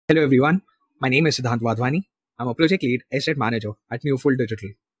Hello everyone, my name is Siddhant Wadhwani. I'm a project lead estate manager at Newfold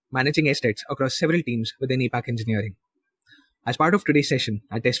Digital, managing estates across several teams within APAC engineering. As part of today's session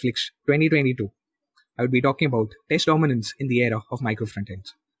at TestFlix 2022, I would be talking about test dominance in the era of micro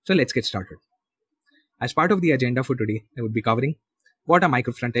frontends. So let's get started. As part of the agenda for today, I would be covering what are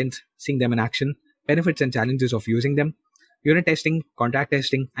micro frontends, seeing them in action, benefits and challenges of using them, unit testing, contract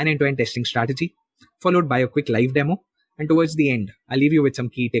testing, and end-to-end testing strategy, followed by a quick live demo. And towards the end, I'll leave you with some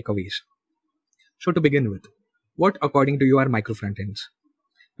key takeaways. So to begin with, what according to you are micro frontends?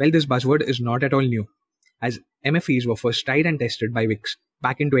 Well, this buzzword is not at all new, as MFEs were first tried and tested by Wix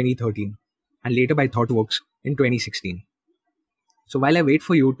back in 2013 and later by ThoughtWorks in 2016. So while I wait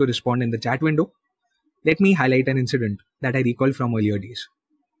for you to respond in the chat window, let me highlight an incident that I recall from earlier days.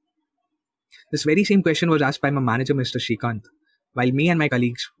 This very same question was asked by my manager, Mr. Srikanth, while me and my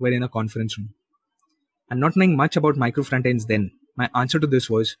colleagues were in a conference room. And not knowing much about micro frontends then, my answer to this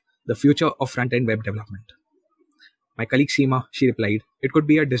was the future of front-end web development. My colleague Seema, she replied, it could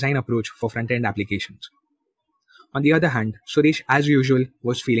be a design approach for front-end applications. On the other hand, Suresh, as usual,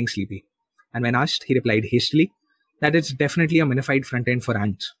 was feeling sleepy. And when asked, he replied hastily that it's definitely a minified front-end for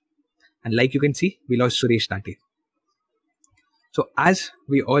ants. And like you can see, we lost Suresh that day. So as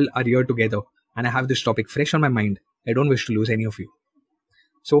we all are here together and I have this topic fresh on my mind, I don't wish to lose any of you.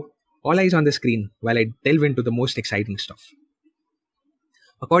 So all eyes on the screen while I delve into the most exciting stuff.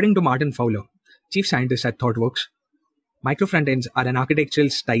 According to Martin Fowler, chief scientist at ThoughtWorks, micro frontends are an architectural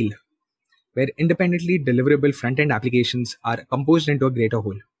style where independently deliverable front-end applications are composed into a greater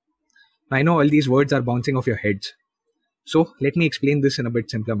whole. Now, I know all these words are bouncing off your heads, so let me explain this in a bit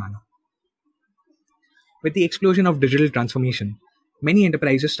simpler manner. With the explosion of digital transformation, many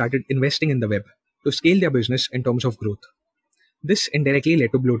enterprises started investing in the web to scale their business in terms of growth. This indirectly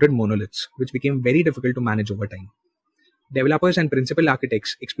led to bloated monoliths, which became very difficult to manage over time. Developers and principal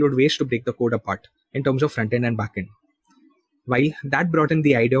architects explored ways to break the code apart in terms of front-end and back-end. While that brought in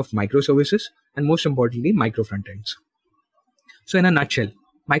the idea of microservices and most importantly, micro frontends. So in a nutshell,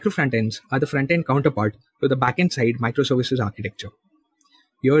 micro frontends are the front-end counterpart to the back-end side microservices architecture.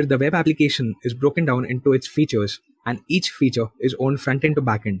 Here, the web application is broken down into its features and each feature is owned front-end to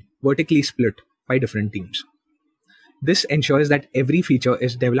back-end, vertically split by different teams. This ensures that every feature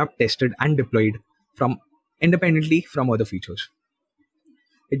is developed, tested, and deployed independently from other features.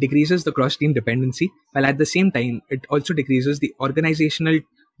 It decreases the cross-team dependency, while at the same time, it also decreases the organizational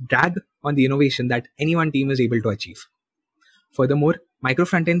drag on the innovation that any one team is able to achieve. Furthermore, micro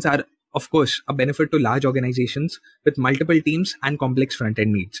frontends are, of course, a benefit to large organizations with multiple teams and complex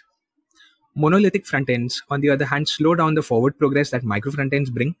front-end needs. Monolithic frontends, on the other hand, slow down the forward progress that micro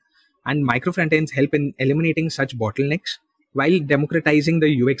frontends bring, and micro frontends help in eliminating such bottlenecks while democratizing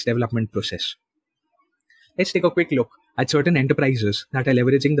the UX development process. Let's take a quick look at certain enterprises that are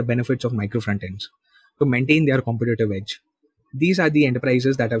leveraging the benefits of micro frontends to maintain their competitive edge. These are the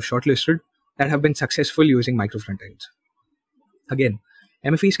enterprises that I've shortlisted that have been successful using micro frontends. Again,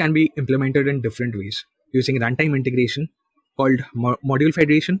 MFEs can be implemented in different ways using runtime integration called module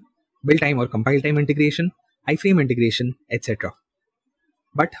federation, build time or compile time integration, iframe integration, etc.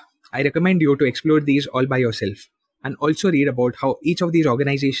 But I recommend you to explore these all by yourself and also read about how each of these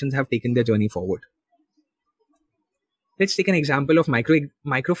organizations have taken their journey forward. Let's take an example of micro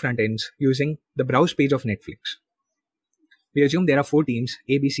frontends using the browse page of Netflix. We assume there are 4 teams,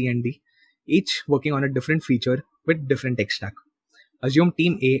 A, B, C, and D, each working on a different feature with different tech stack. Assume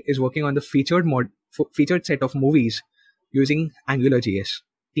team A is working on the featured set of movies using AngularJS.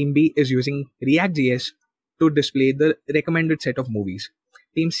 Team B is using React.js to display the recommended set of movies.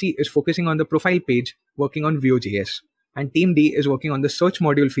 Team C is focusing on the profile page working on Vue.js. And Team D is working on the search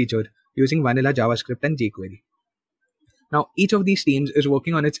module feature using vanilla JavaScript and jQuery. Now, each of these teams is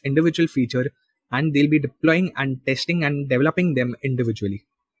working on its individual feature and they'll be deploying and testing and developing them individually.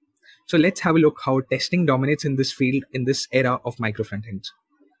 So let's have a look how testing dominates in this field in this era of micro frontends.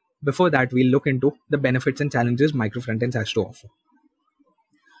 Before that, we'll look into the benefits and challenges micro frontends has to offer.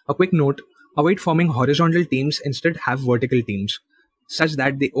 A quick note, avoid forming horizontal teams, instead have vertical teams, such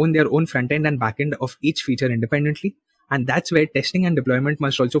that they own their own front-end and back-end of each feature independently, and that's where testing and deployment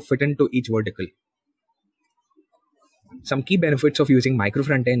must also fit into each vertical. Some key benefits of using micro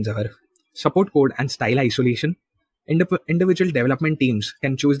frontends are support code and style isolation. Individual development teams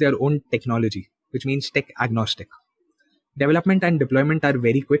can choose their own technology, which means tech agnostic. Development and deployment are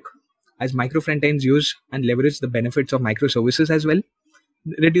very quick, as micro frontends use and leverage the benefits of microservices as well,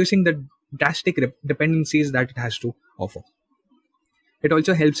 reducing the drastic dependencies that it has to offer. It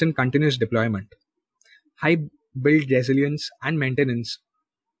also helps in continuous deployment. High build resilience and maintenance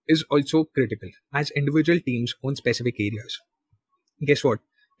is also critical, as individual teams own specific areas. Guess what?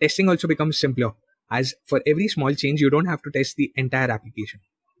 testing also becomes simpler, as for every small change, you don't have to test the entire application.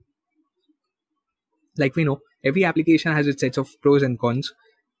 Like we know, every application has its sets of pros and cons.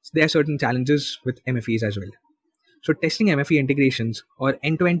 There are certain challenges with MFEs as well. So testing MFE integrations or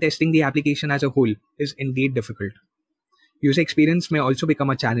end-to-end testing the application as a whole is indeed difficult. User experience may also become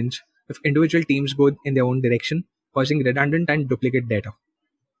a challenge if individual teams go in their own direction, causing redundant and duplicate data.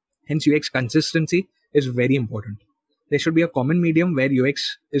 Hence, UX consistency is very important. There should be a common medium where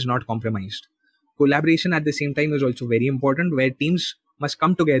UX is not compromised. Collaboration at the same time is also very important, where teams must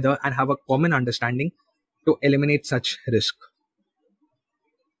come together and have a common understanding to eliminate such risk.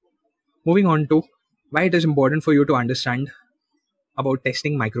 Moving on to why it is important for you to understand about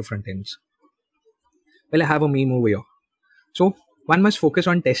testing micro frontends. Well, I have a meme over here. So one must focus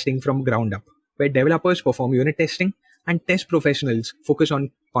on testing from ground up, where developers perform unit testing and test professionals focus on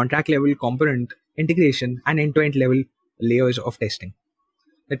contract level, component, integration, and end-to-end level layers of testing.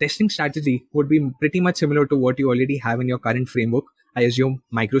 The testing strategy would be pretty much similar to what you already have in your current framework, I assume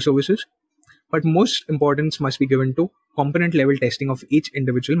microservices, but most importance must be given to component level testing of each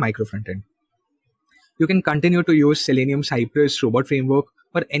individual micro frontend. You can continue to use Selenium, Cypress, Robot Framework,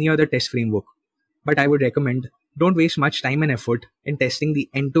 or any other test framework, but I would recommend don't waste much time and effort in testing the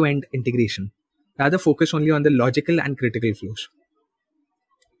end-to-end integration. Rather focus only on the logical and critical flows.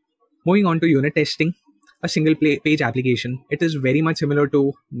 Moving on to unit testing, a single page application, it is very much similar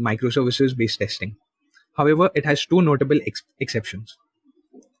to microservices-based testing. However, it has two notable exceptions.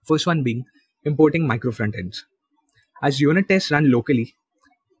 First one being importing micro frontends. As unit tests run locally,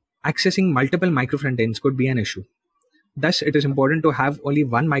 accessing multiple micro frontends could be an issue. Thus, it is important to have only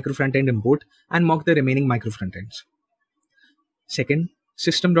one micro frontend import and mock the remaining micro frontends. Second,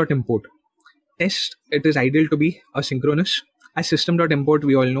 system.import. Test, it is ideal to be asynchronous, as system.import,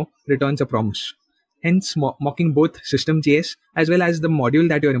 we all know, returns a promise. Hence, mocking both system.js as well as the module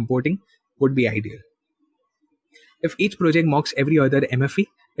that you're importing would be ideal. If each project mocks every other MFE,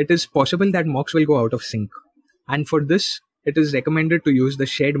 it is possible that mocks will go out of sync. And for this, it is recommended to use the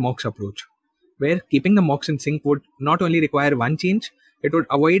shared mocks approach, where keeping the mocks in sync would not only require one change, it would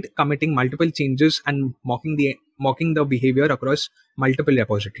avoid committing multiple changes and mocking the behavior across multiple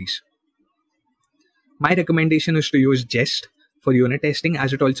repositories. My recommendation is to use Jest for unit testing,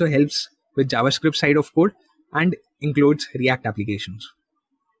 as it also helps with JavaScript side of code and includes React applications.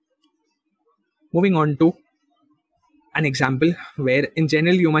 Moving on to an example where in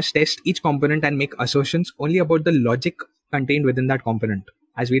general you must test each component and make assertions only about the logic contained within that component,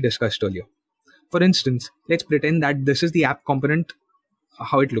 as we discussed earlier. For instance, let's pretend that this is the app component,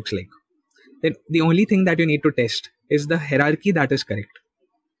 how it looks like. Then the only thing that you need to test is the hierarchy that is correct.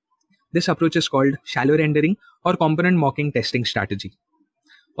 This approach is called shallow rendering or component mocking testing strategy.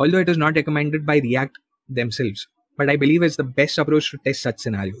 Although it is not recommended by React themselves, but I believe it's the best approach to test such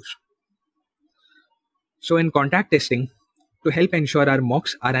scenarios. So in contract testing, to help ensure our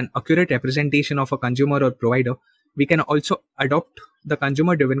mocks are an accurate representation of a consumer or provider, we can also adopt the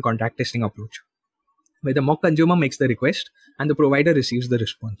consumer-driven contract testing approach, where the mock consumer makes the request and the provider receives the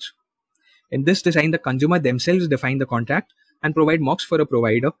response. In this design, the consumer themselves define the contract and provide mocks for a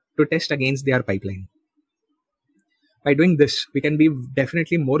provider to test against their pipeline. By doing this, we can be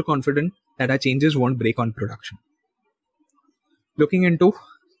definitely more confident that our changes won't break on production. Looking into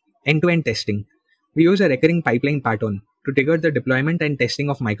end-to-end testing, we use a recurring pipeline pattern to trigger the deployment and testing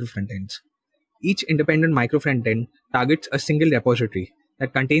of micro frontends. Each independent micro frontend targets a single repository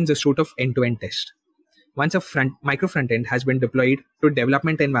that contains a suite of end-to-end tests. Once a micro frontend has been deployed to a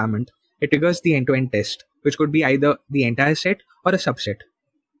development environment, it triggers the end-to-end test, which could be either the entire set or a subset.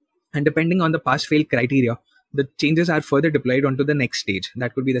 And depending on the pass-fail criteria, the changes are further deployed onto the next stage.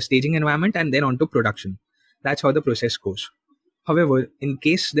 That could be the staging environment and then onto production. That's how the process goes. However, in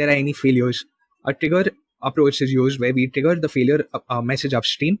case there are any failures, a trigger approach is used where we trigger the failure message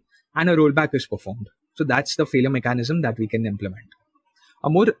upstream and a rollback is performed. So that's the failure mechanism that we can implement. A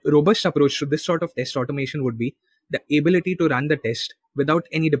more robust approach to this sort of test automation would be the ability to run the test without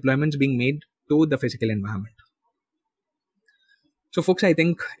any deployments being made to the physical environment. So folks, I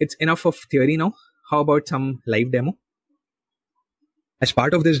think it's enough of theory now. How about some live demo? As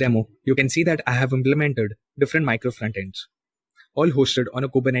part of this demo, you can see that I have implemented different micro frontends, all hosted on a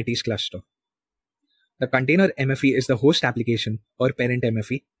Kubernetes cluster. The container MFE is the host application or parent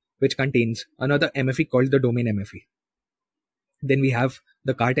MFE, which contains another MFE called the domain MFE. Then we have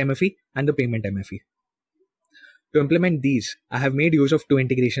the cart MFE and the payment MFE. To implement these, I have made use of two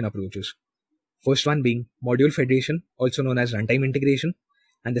integration approaches. First one being module federation, also known as runtime integration,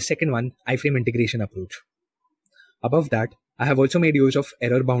 and the second one, iframe integration approach. Above that, I have also made use of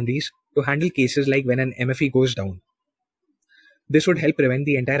error boundaries to handle cases like when an MFE goes down. This would help prevent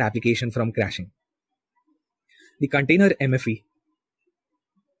the entire application from crashing. The container MFE,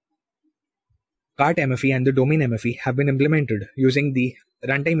 cart MFE and the domain MFE have been implemented using the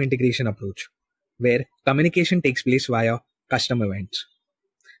runtime integration approach, where communication takes place via custom events.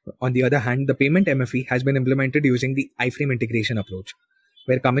 On the other hand, the payment MFE has been implemented using the iframe integration approach,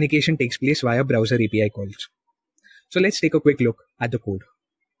 where communication takes place via browser API calls. So let's take a quick look at the code.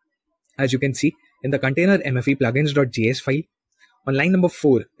 As you can see, in the container MFE plugins.js file, on line number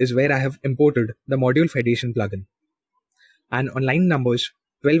 4 is where I have imported the module federation plugin. And on line numbers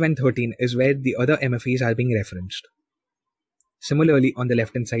 12 and 13 is where the other MFEs are being referenced. Similarly, on the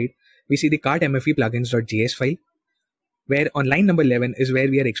left hand side, we see the cart MFE plugins.js file, where on line number 11 is where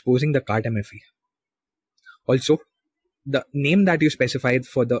we are exposing the cart MFE. Also, the name that you specified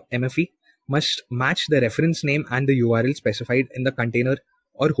for the MFE must match the reference name and the URL specified in the container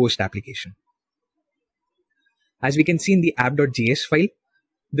or host application. As we can see in the app.js file,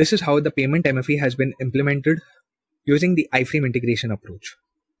 this is how the payment MFE has been implemented using the iframe integration approach.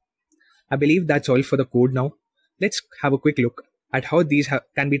 I believe that's all for the code now. Let's have a quick look at how these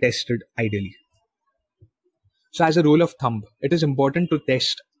can be tested ideally. So as a rule of thumb, it is important to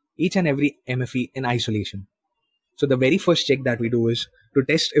test each and every MFE in isolation. So the very first check that we do is to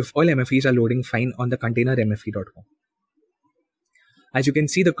test if all MFEs are loading fine on the container mfe.com. As you can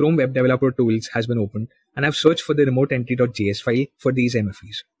see, the Chrome Web Developer Tools has been opened, and I've searched for the remote entity.js file for these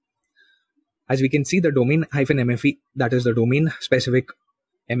MFEs. As we can see, the domain-MFE, that is the domain specific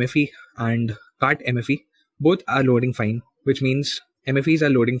MFE and cart MFE, both are loading fine, which means MFEs are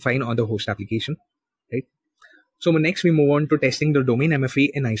loading fine on the host application, right? So next we move on to testing the domain MFE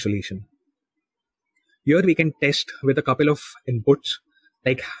in isolation. Here we can test with a couple of inputs,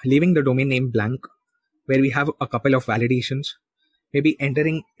 like leaving the domain name blank, where we have a couple of validations, maybe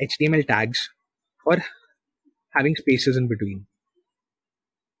entering HTML tags or having spaces in between.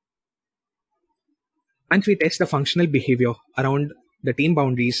 Once we test the functional behavior around the team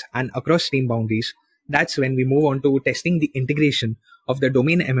boundaries and across team boundaries, that's when we move on to testing the integration of the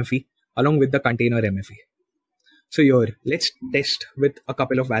domain MFE along with the container MFE. So here, let's test with a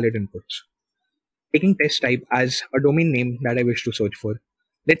couple of valid inputs. Taking test type as a domain name that I wish to search for,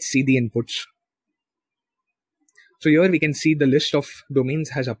 let's see the inputs. So here we can see the list of domains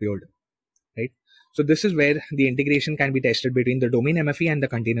has appeared, right? So this is where the integration can be tested between the domain MFE and the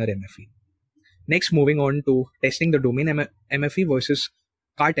container MFE. Next, moving on to testing the domain MFE versus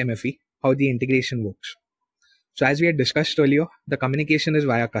cart MFE, how the integration works. So as we had discussed earlier, the communication is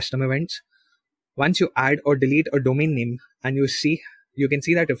via custom events. Once you add or delete a domain name and you can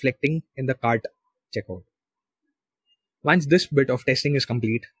see that reflecting in the cart checkout. Once this bit of testing is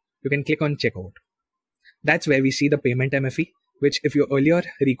complete, you can click on checkout. That's where we see the payment MFE, which if you earlier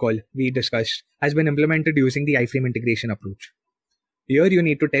recall, we discussed, has been implemented using the iframe integration approach. Here you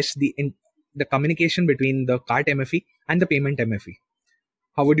need to test the communication between the cart MFE and the payment MFE.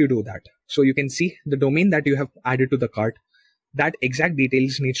 How would you do that? So you can see the domain that you have added to the cart, that exact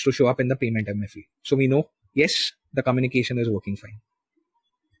details needs to show up in the payment MFE. So we know, yes, the communication is working fine.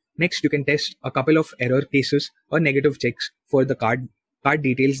 Next, you can test a couple of error cases or negative checks for the card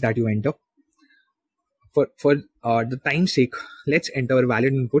details that you enter. For the time's sake, let's enter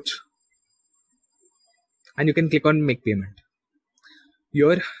valid inputs. And you can click on make payment.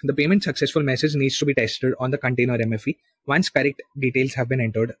 Here, the payment successful message needs to be tested on the container MFE once correct details have been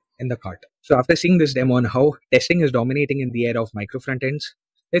entered in the cart. So after seeing this demo on how testing is dominating in the era of micro frontends,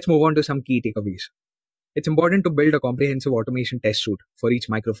 let's move on to some key takeaways. It's important to build a comprehensive automation test suite for each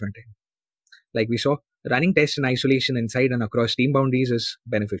micro frontend. Like we saw, running tests in isolation inside and across team boundaries is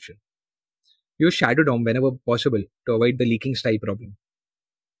beneficial. Use Shadow DOM whenever possible to avoid the leaking style problem.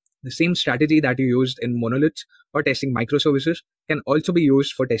 The same strategy that you used in monoliths or testing microservices can also be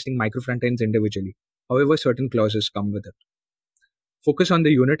used for testing micro frontends individually. However, certain clauses come with it. Focus on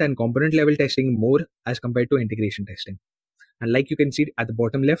the unit and component level testing more as compared to integration testing. And like you can see at the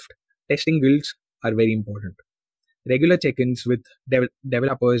bottom left, testing guilds are very important. Regular check-ins with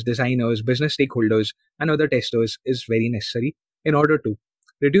developers, designers, business stakeholders, and other testers is very necessary in order to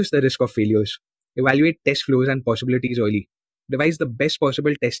reduce the risk of failures, evaluate test flows and possibilities early, devise the best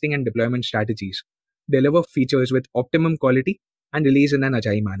possible testing and deployment strategies, deliver features with optimum quality, and release in an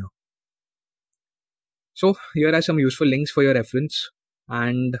agile manner. So here are some useful links for your reference.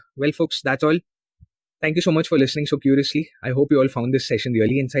 And well, folks, that's all. Thank you so much for listening so curiously. I hope you all found this session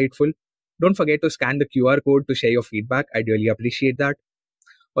really insightful. Don't forget to scan the QR code to share your feedback. I'd really appreciate that.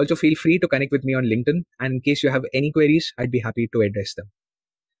 Also, feel free to connect with me on LinkedIn. And in case you have any queries, I'd be happy to address them.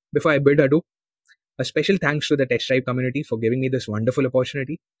 Before I bid adieu, a special thanks to the Test Drive community for giving me this wonderful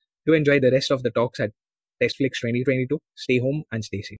opportunity to enjoy the rest of the talks at TestFlix 2022. Stay home and stay safe.